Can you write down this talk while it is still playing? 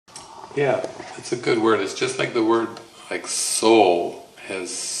Yeah, it's a good word. It's just like the word, like soul, has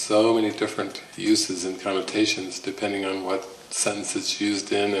so many different uses and connotations depending on what sentence it's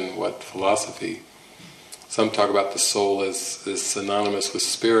used in and what philosophy. Some talk about the soul as synonymous with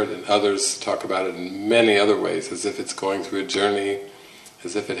spirit, and others talk about it in many other ways, as if it's going through a journey,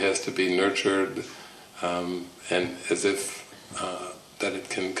 as if it has to be nurtured, and as if that it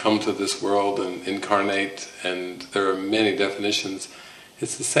can come to this world and incarnate, and there are many definitions.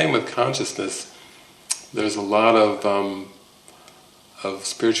 It's the same with consciousness. There's a lot of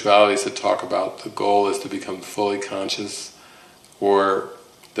spiritualities that talk about the goal is to become fully conscious, or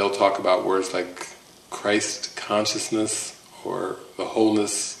they'll talk about words like Christ consciousness or the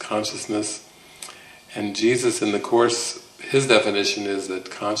wholeness consciousness. And Jesus in the Course, his definition is that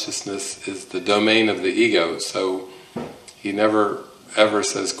consciousness is the domain of the ego, so he never ever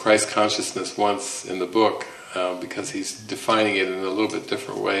says Christ consciousness once in the book, because he's defining it in a little bit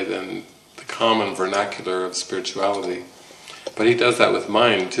different way than the common vernacular of spirituality. But he does that with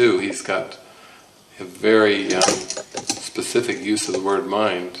mind too. He's got a very specific use of the word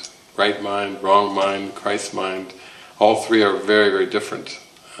mind. Right mind, wrong mind, Christ mind. All three are very, very different.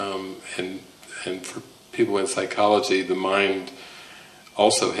 And for people in psychology, the mind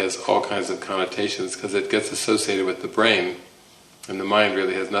also has all kinds of connotations because it gets associated with the brain. And the mind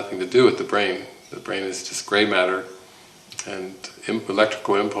really has nothing to do with the brain. The brain is just gray matter and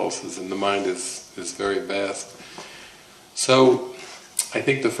electrical impulses, and the mind is very vast. So I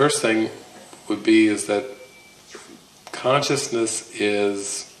think the first thing would be is that consciousness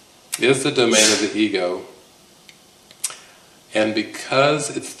is the domain of the ego, and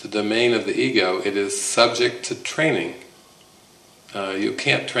because it's the domain of the ego, it is subject to training. You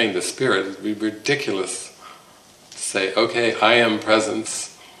can't train the spirit. It would be ridiculous to say, okay, I am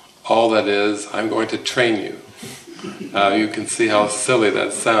presence, all that is, I'm going to train you. You can see how silly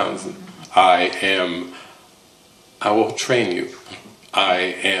that sounds. I will train you. I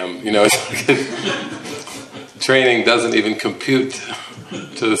am, it's like training doesn't even compute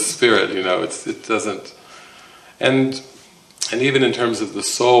to the spirit, it doesn't. And even in terms of the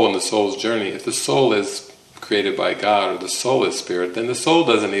soul and the soul's journey, if the soul is created by God, or the soul is spirit, then the soul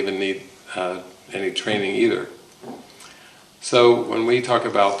doesn't even need any training either. So when we talk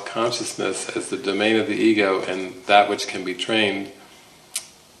about consciousness as the domain of the ego and that which can be trained,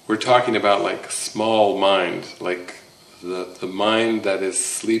 we're talking about like small mind, like the mind that is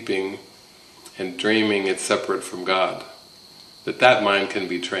sleeping and dreaming it's separate from God, that mind can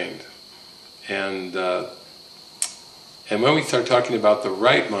be trained. And when we start talking about the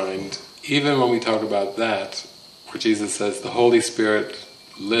right mind, even when we talk about that, where Jesus says the Holy Spirit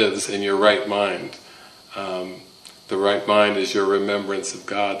lives in your right mind, the right mind is your remembrance of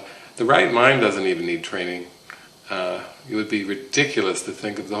God. The right mind doesn't even need training. It would be ridiculous to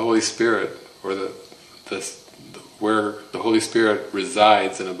think of the Holy Spirit, or where the Holy Spirit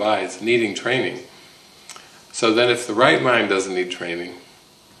resides and abides, needing training. So then if the right mind doesn't need training,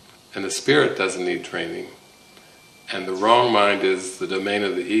 and the spirit doesn't need training, and the wrong mind is the domain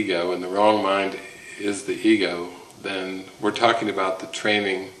of the ego, and the wrong mind is the ego, then we're talking about the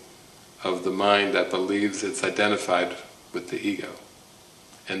training of the mind that believes it's identified with the ego.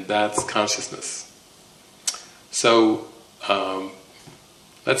 And that's consciousness. So,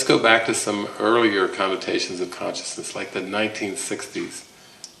 let's go back to some earlier connotations of consciousness, like the 1960s.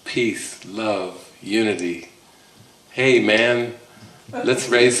 Peace, love, unity. Hey man, let's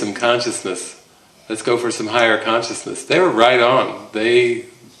raise some consciousness. Let's go for some higher consciousness. They were right on.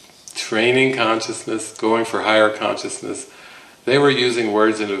 Training consciousness, going for higher consciousness. They were using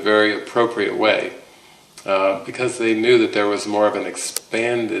words in a very appropriate way, because they knew that there was more of an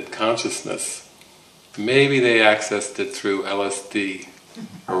expanded consciousness. Maybe they accessed it through LSD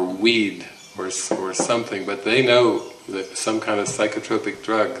or weed or something, but they know that some kind of psychotropic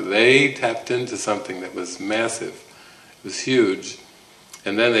drug. They tapped into something that was massive, it was huge,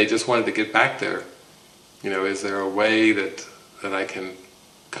 and then they just wanted to get back there. Is there a way that I can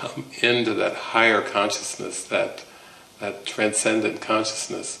come into that higher consciousness, that transcendent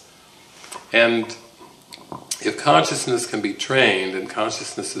consciousness? And if consciousness can be trained, and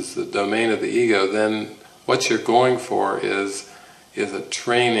consciousness is the domain of the ego, then what you're going for is a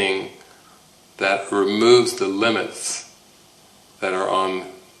training that removes the limits that are on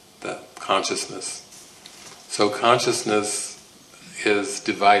that consciousness. So consciousness is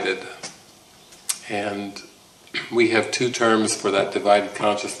divided, and we have two terms for that divided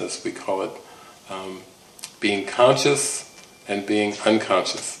consciousness. We call it being conscious and being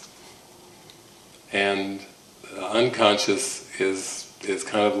unconscious. And unconscious is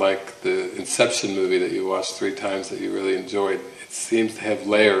kind of like the Inception movie that you watched 3 times that you really enjoyed. It seems to have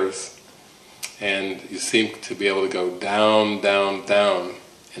layers, and you seem to be able to go down, down, down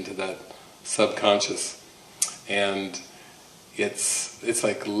into that subconscious. And it's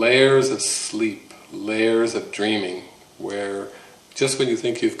like layers of sleep, layers of dreaming, where just when you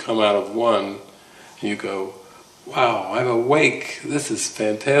think you've come out of one, and you go, wow, I'm awake, this is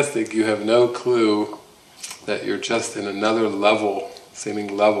fantastic, you have no clue that you're just in another level,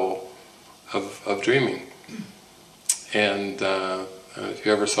 seeming level of dreaming. And if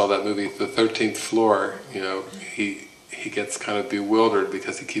you ever saw that movie, The 13th Floor, you know, he gets kind of bewildered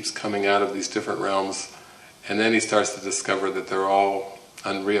because he keeps coming out of these different realms, and then he starts to discover that they're all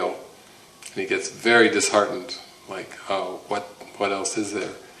unreal. And he gets very disheartened, like, oh, what else is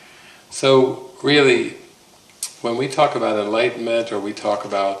there? So really, when we talk about enlightenment, or we talk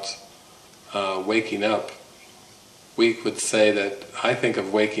about waking up, we would say that I think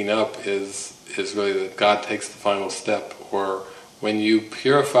of waking up is really that God takes the final step, or when you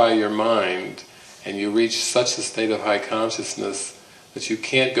purify your mind and you reach such a state of high consciousness that you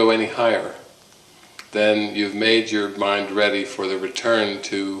can't go any higher, then you've made your mind ready for the return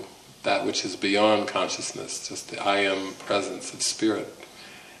to that which is beyond consciousness, just the I am presence of spirit.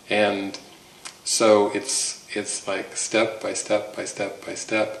 And so it's like step by step by step by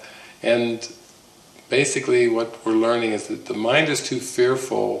step. And basically what we're learning is that the mind is too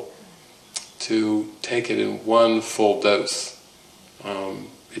fearful to take it in one full dose.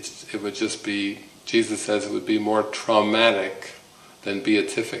 It would just be, Jesus says it would be more traumatic than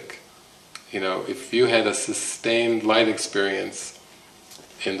beatific. You know, if you had a sustained light experience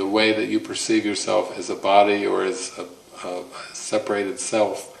in the way that you perceive yourself as a body or as a separated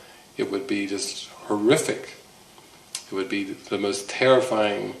self, it would be just horrific. It would be the most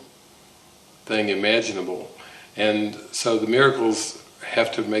terrifying thing imaginable. And so the miracles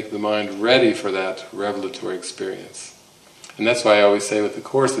have to make the mind ready for that revelatory experience. And that's why I always say with the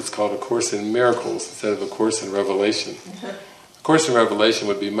Course, it's called A Course in Miracles instead of A Course in Revelation. A Course in Revelation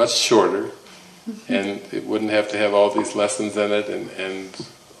would be much shorter, and it wouldn't have to have all these lessons in it, and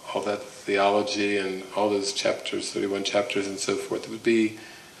all that theology and all those chapters, 31 chapters and so forth. It would be,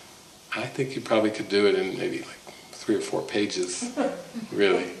 I think you probably could do it in maybe like 3 or 4 pages,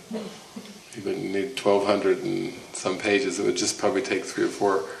 really. You wouldn't need 1,200 and some pages, it would just probably take 3 or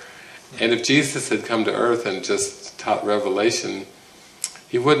 4. And if Jesus had come to earth and just taught Revelation,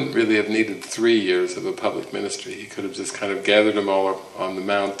 he wouldn't really have needed 3 years of a public ministry. He could have just kind of gathered them all up on the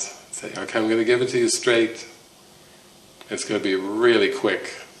mount, say, okay, I'm going to give it to you straight. It's going to be really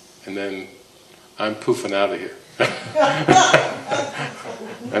quick, and then I'm poofing out of here.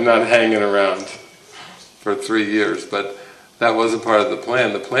 I'm not hanging around for 3 years, but that wasn't part of the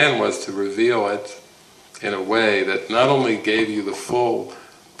plan. The plan was to reveal it in a way that not only gave you the full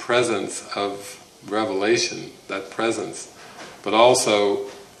presence of revelation, that presence, but also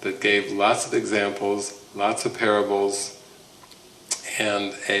that gave lots of examples, lots of parables,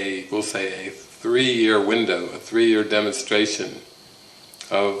 and we'll say a 3-year window, a 3-year demonstration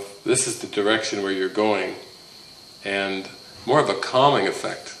of this is the direction where you're going, and more of a calming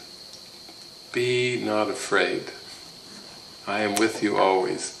effect. Be not afraid. I am with you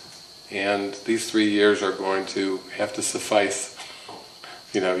always. And these 3 years are going to have to suffice.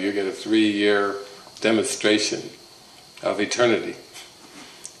 You know, you get a 3-year demonstration of eternity.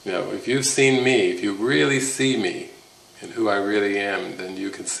 You know, if you've seen me, if you really see me and who I really am, then you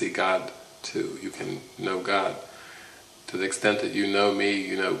can see God too. You can know God. To the extent that you know me,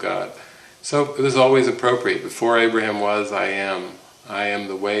 you know God. So it was always appropriate. Before Abraham was, I am. I am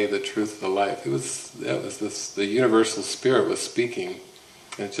the way, the truth, the life. The universal spirit was speaking,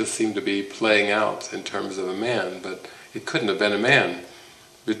 and it just seemed to be playing out in terms of a man, but it couldn't have been a man.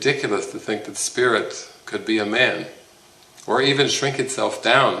 Ridiculous to think that spirit could be a man, or even shrink itself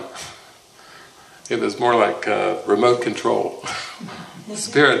down. It was more like remote control.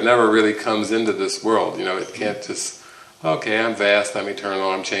 Spirit never really comes into this world, you know, it can't just, okay, I'm vast, I'm eternal,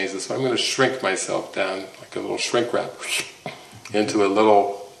 I'm changeless, so I'm going to shrink myself down like a little shrink wrap into a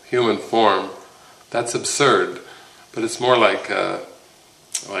little human form. That's absurd, but it's more like a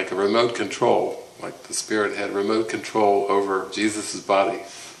remote control, like the Spirit had remote control over Jesus' body.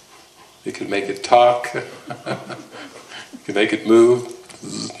 He could make it talk, he could make it move,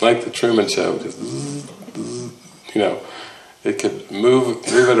 like the Truman Show, just, you know, it could move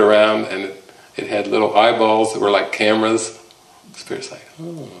it around, and it had little eyeballs that were like cameras. The Spirit's like,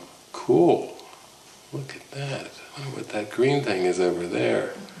 oh, cool, look at that. I wonder what that green thing is over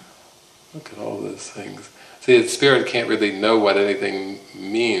there. Look at all those things. See, the Spirit can't really know what anything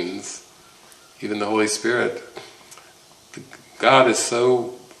means. Even the Holy Spirit. God is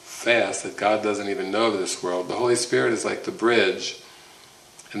so vast that God doesn't even know of this world. The Holy Spirit is like the bridge,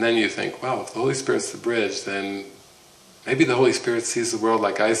 And then you think, well, if the Holy Spirit's the bridge, then maybe the Holy Spirit sees the world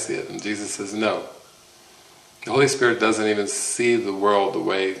like I see it. And Jesus says, no. The Holy Spirit doesn't even see the world the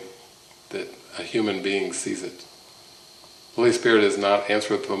way that a human being sees it. The Holy Spirit is not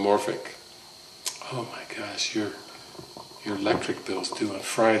anthropomorphic. Oh my gosh, your electric bill's due on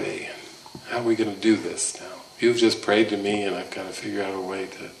Friday. How are we going to do this now? You've just prayed to me and I've got to figure out a way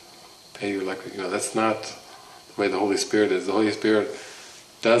to pay your electric. That's not the way the Holy Spirit is. The Holy Spirit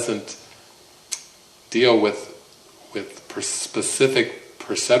doesn't deal with specific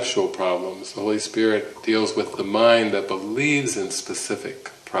perceptual problems. The Holy Spirit deals with the mind that believes in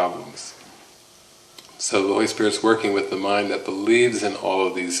specific problems. So the Holy Spirit's working with the mind that believes in all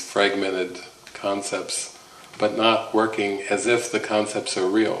of these fragmented concepts, but not working as if the concepts are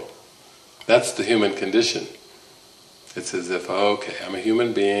real. That's the human condition. It's as if, okay, I'm a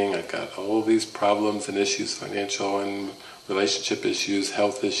human being, I've got all these problems and issues, financial and relationship issues,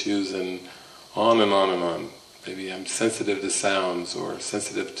 health issues, and on and on and on. Maybe I'm sensitive to sounds, or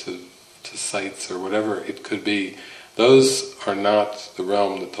sensitive to sights, or whatever it could be. Those are not the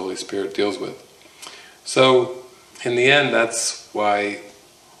realm that the Holy Spirit deals with. So, in the end, that's why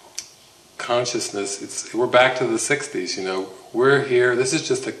consciousness, we're back to the 60s, we're here, this is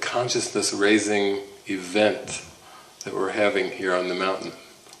just a consciousness-raising event that we're having here on the mountain.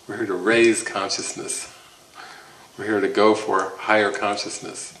 We're here to raise consciousness. We're here to go for higher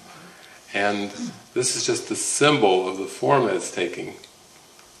consciousness. And this is just the symbol of the form that it's taking.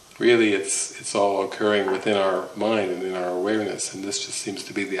 Really, it's all occurring within our mind and in our awareness, and this just seems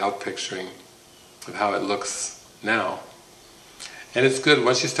to be the outpicturing of how it looks now. And it's good,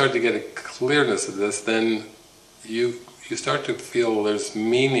 once you start to get a clearness of this, then you start to feel there's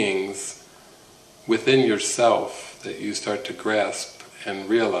meanings within yourself that you start to grasp and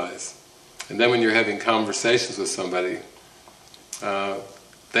realize. And then when you're having conversations with somebody,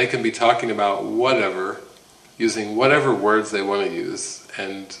 they can be talking about whatever, using whatever words they want to use,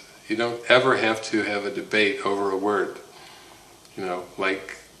 and you don't ever have to have a debate over a word.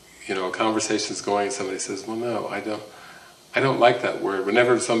 A conversation's going and somebody says, well no, I don't like that word.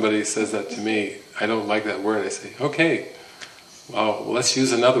 Whenever somebody says that to me, I don't like that word, I say, okay, well, let's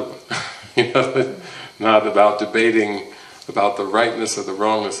use another one. Not about debating about the rightness or the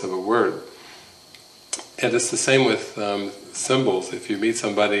wrongness of a word. And it's the same with symbols. If you meet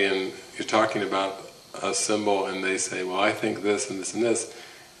somebody and you're talking about a symbol and they say, well, I think this and this and this,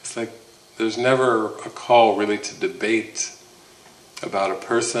 it's like there's never a call really to debate about a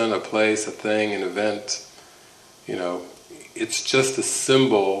person, a place, a thing, an event. It's just a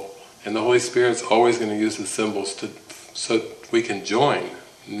symbol, and the Holy Spirit's always going to use the symbols so we can join,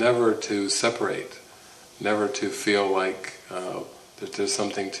 never to separate, never to feel like that there's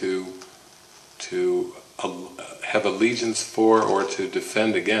something to have allegiance for or to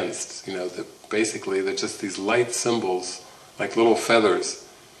defend against. Basically they're just these light symbols, like little feathers,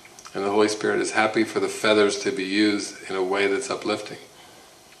 and the Holy Spirit is happy for the feathers to be used in a way that's uplifting,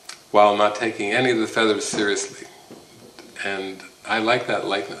 while not taking any of the feathers seriously. And I like that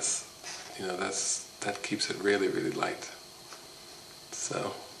lightness. That keeps it really, really light.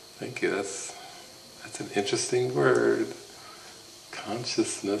 So, thank you. That's an interesting word.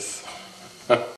 Consciousness.